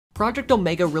Project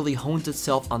Omega really hones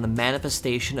itself on the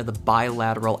manifestation of the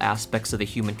bilateral aspects of the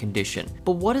human condition.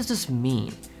 But what does this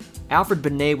mean? Alfred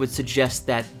Binet would suggest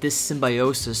that this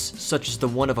symbiosis, such as the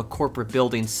one of a corporate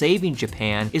building saving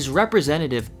Japan, is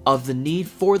representative of the need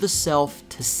for the self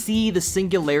to see the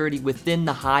singularity within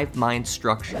the hive mind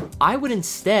structure. I would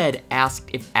instead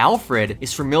ask if Alfred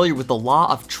is familiar with the law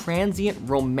of transient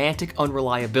romantic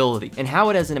unreliability and how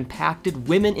it has impacted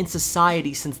women in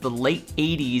society since the late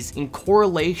 80s in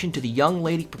correlation to the young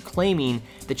lady proclaiming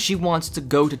that she wants to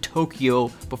go to Tokyo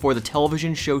before the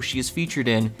television show she is featured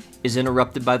in is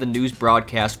interrupted by the news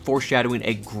broadcast foreshadowing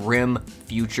a grim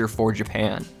future for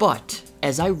Japan. But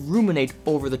as I ruminate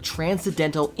over the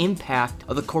transcendental impact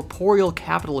of the corporeal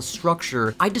capitalist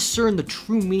structure, I discern the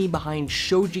true meaning behind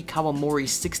Shoji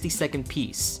Kawamori's 60-second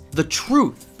piece. The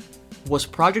truth was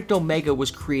Project Omega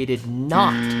was created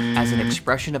not as an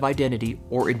expression of identity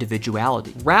or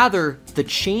individuality. Rather, the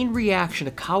chain reaction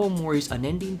to Kawamori's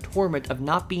unending torment of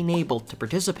not being able to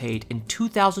participate in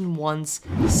 2001's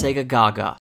Sega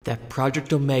Gaga. That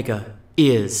Project Omega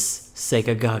is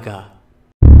Sega Gaga.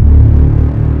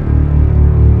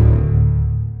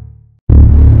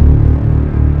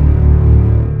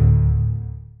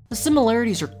 The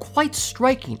similarities are quite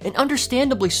striking, and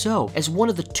understandably so, as one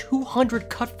of the 200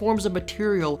 cut forms of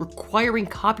material requiring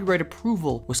copyright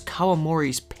approval was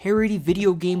Kawamori's parody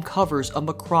video game covers of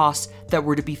Macross that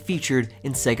were to be featured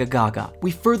in Sega Gaga.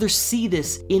 We further see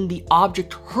this in the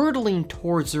object hurtling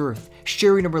towards Earth,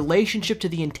 sharing a relationship to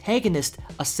the antagonist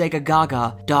of Sega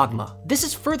Gaga, Dogma. This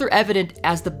is further evident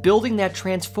as the building that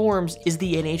transforms is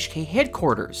the NHK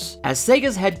headquarters, as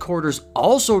Sega's headquarters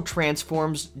also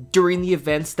transforms during the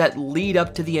events that lead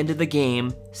up to the end of the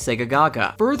game, Sega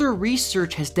Gaga. Further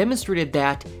research has demonstrated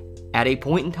that at a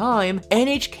point in time,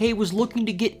 NHK was looking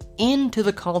to get into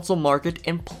the console market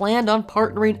and planned on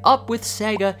partnering up with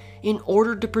Sega in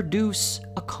order to produce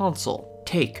a console.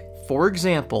 Take, for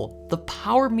example, the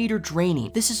power meter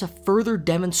draining. This is a further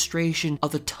demonstration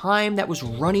of the time that was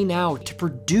running out to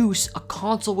produce a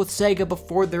console with Sega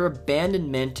before their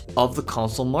abandonment of the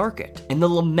console market, and the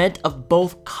lament of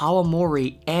both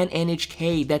Kawamori and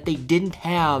NHK that they didn't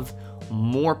have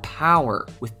more power,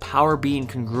 with power being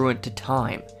congruent to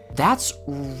time. That's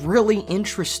really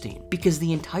interesting, because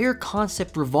the entire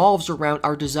concept revolves around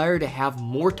our desire to have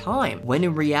more time, when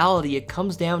in reality it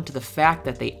comes down to the fact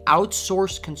that they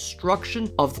outsource construction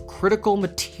of critical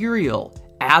material,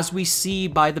 as we see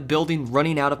by the building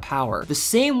running out of power. The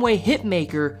same way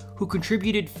Hitmaker, who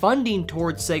contributed funding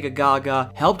towards Sega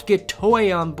Gaga, helped get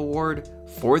Toei on board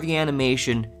for the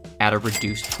animation at a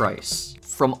reduced price.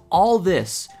 From all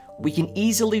this, we can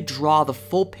easily draw the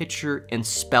full picture and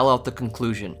spell out the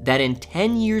conclusion that in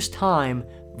 10 years' time,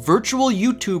 virtual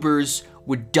YouTubers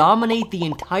would dominate the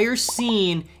entire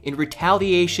scene in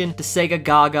retaliation to Sega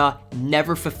Gaga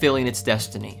never fulfilling its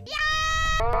destiny.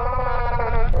 Yeah!